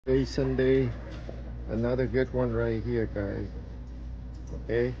Hey, Sunday, another good one right here, guys.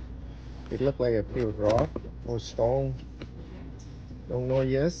 Okay, it looked like a pure rock or stone. Don't know,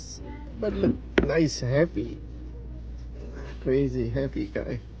 yes, but look nice, heavy, crazy heavy,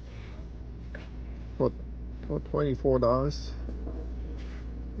 guy. For for $24.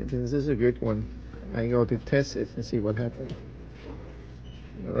 This is a good one. I go to test it and see what happens.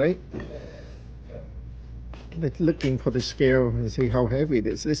 All right. Let's looking for the scale and see how heavy it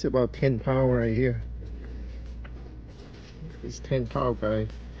is. This is about 10 pound right here. It's 10 pound, guy.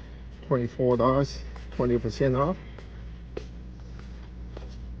 $24, 20% off.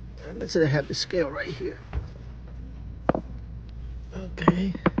 And let's say I have the scale right here.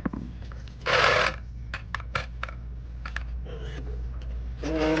 Okay.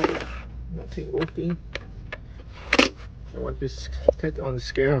 Nothing working. I want this set on the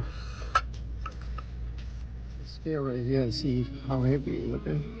scale. The scale right here and see how heavy it look.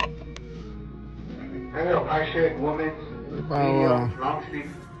 Hello, high shirt, woman. About long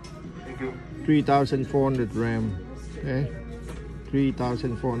sleeve. Thank you. 3,400 gram. Okay.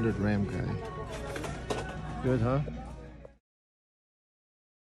 3,400 gram, guy. Good, huh?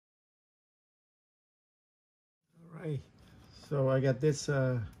 All right. So I got this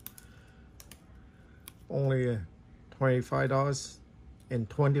only $25 and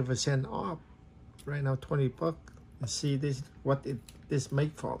 20% off. Right now, 20 bucks. Let's see what this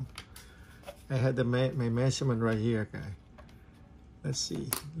make from. I had my measurement right here, guy. Let's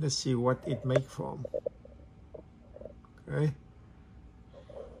see what it make from. Okay.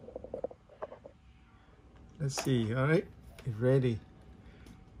 Let's see. All right, it's ready.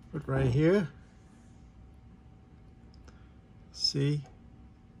 Put right here. See,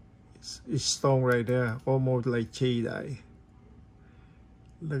 it's stone right there, almost like Jade.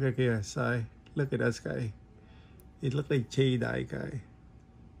 Look at here, side. Look at that guy. It looks like Jade, guy.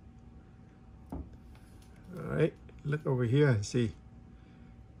 All right, look over here and see.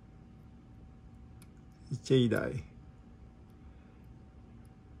 It's Jade.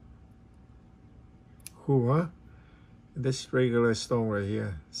 Cool, huh? This regular stone right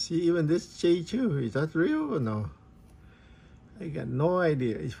here. See, even this Jade too. Is that real or no? I got no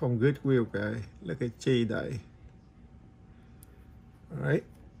idea. It's from Goodwill, guy. Look at Jade. All right,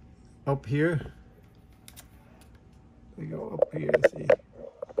 up here. We go up here. See.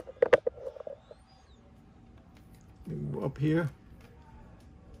 We move up here.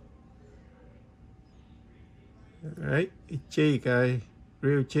 All right, it's Jade, guy.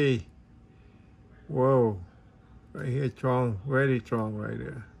 Real Jade. Whoa, right here, strong, very strong, right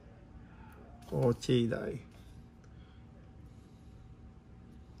there. All Jade.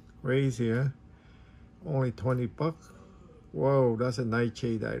 Crazy, huh? Only 20 bucks. Whoa, that's a nice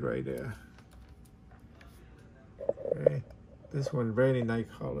Jade right there. Okay, this one very nice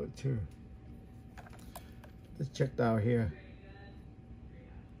color too. Let's check down here.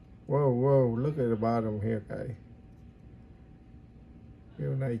 Whoa, whoa, look at the bottom here, guy.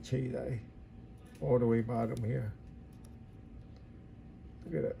 Real nice Jade. All the way bottom here.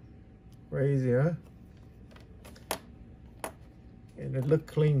 Look at that. Crazy, huh? And it look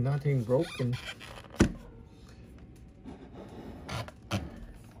clean, nothing broken.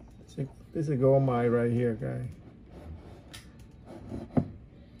 This is gold mine right here, guy.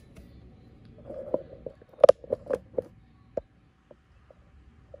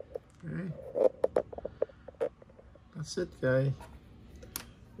 Okay. That's it, guy.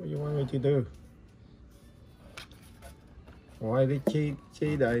 What do you want me to do? Why did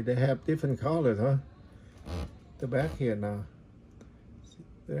Jade they have different colors, huh? The back here now.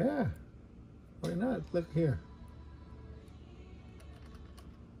 Yeah. Why not? Look here.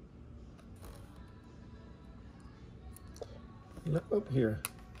 Look up here.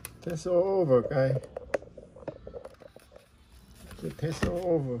 Test all over, guy. The test all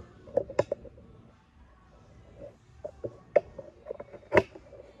over.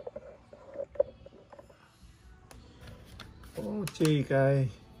 Oh, gee, guy.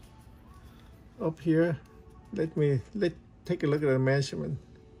 Up here. Let take a look at the measurement.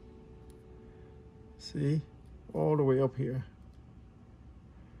 See? All the way up here.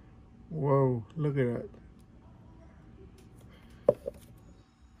 Whoa, look at that.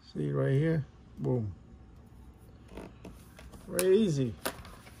 See right here? Boom. Crazy.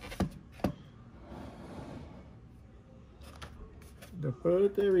 The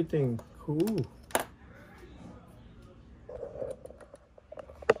bird, everything. Cool.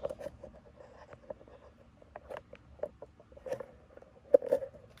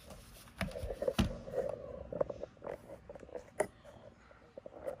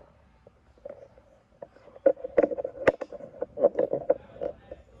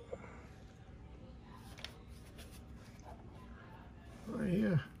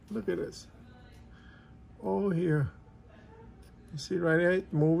 Look at this. Oh, here. You see right there?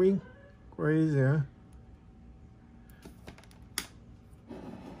 It's moving. Crazy, huh?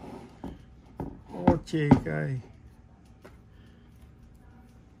 Oh, Jade guy.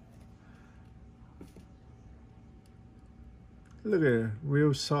 Look at it.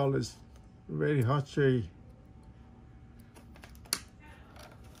 Real solid. Very hot shade.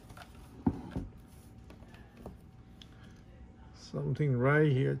 Something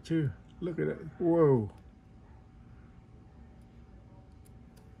right here too. Look at it. Whoa.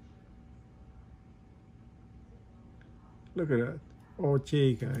 Look at that.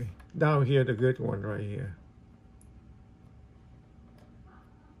 OG guy. Down here, the good one right here.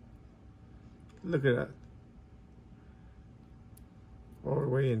 Look at that. All the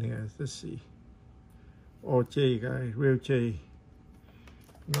way in here. Let's see. OG guy. Real J.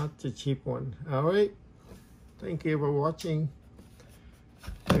 Not the cheap one. Alright. Thank you for watching.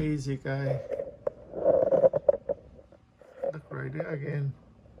 Crazy guy. Look right there again.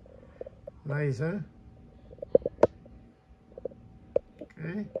 Nice, huh?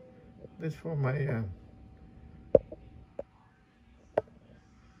 Okay. This for my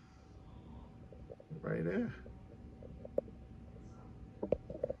right there.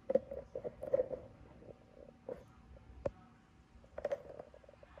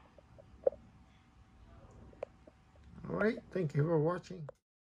 All right. Thank you for watching.